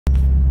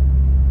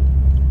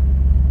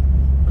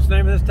the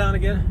name of this town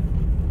again?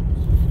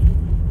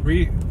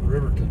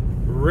 Riverton.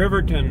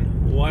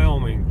 Riverton,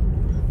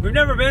 Wyoming. We've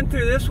never been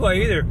through this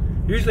way either.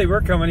 Usually we're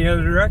coming the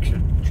other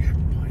direction. Jack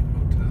Pine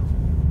Motel.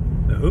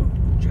 The who?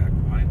 Jack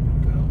Pine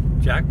Motel.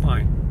 Jack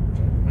Pine.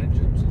 Jack Pine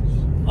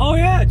Gypsies. Oh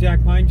yeah,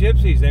 Jack Pine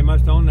Gypsies. They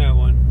must own that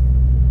one.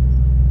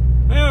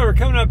 Well, we're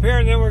coming up here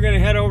and then we're going to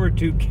head over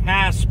to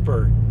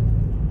Casper.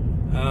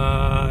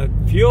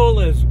 Fuel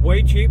is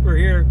way cheaper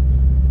here.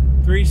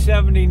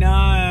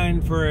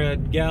 $3.79 for a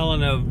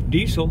gallon of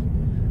diesel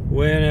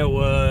when it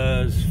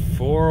was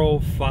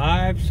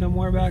 $4.05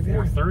 somewhere back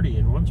there. $4.30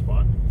 in one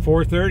spot.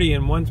 $4.30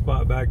 in one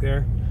spot back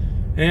there.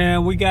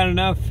 And we got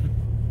enough.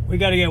 We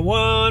got to get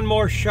one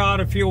more shot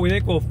of fuel. We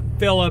think we'll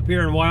fill up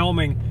here in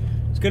Wyoming.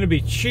 It's going to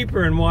be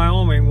cheaper in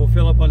Wyoming. We'll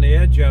fill up on the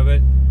edge of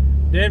it.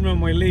 Then when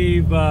we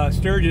leave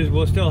Sturgis,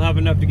 we'll still have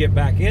enough to get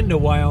back into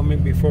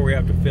Wyoming before we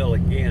have to fill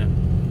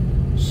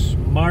again.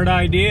 Smart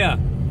idea.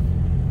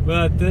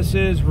 But this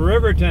is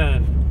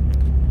Riverton.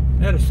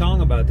 They had a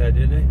song about that,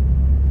 didn't they?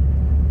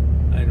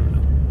 I don't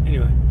know.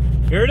 Anyway,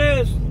 here it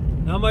is.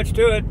 Not much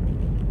to it.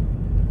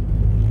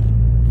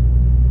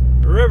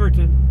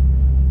 Riverton.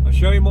 I'll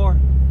show you more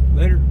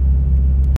later.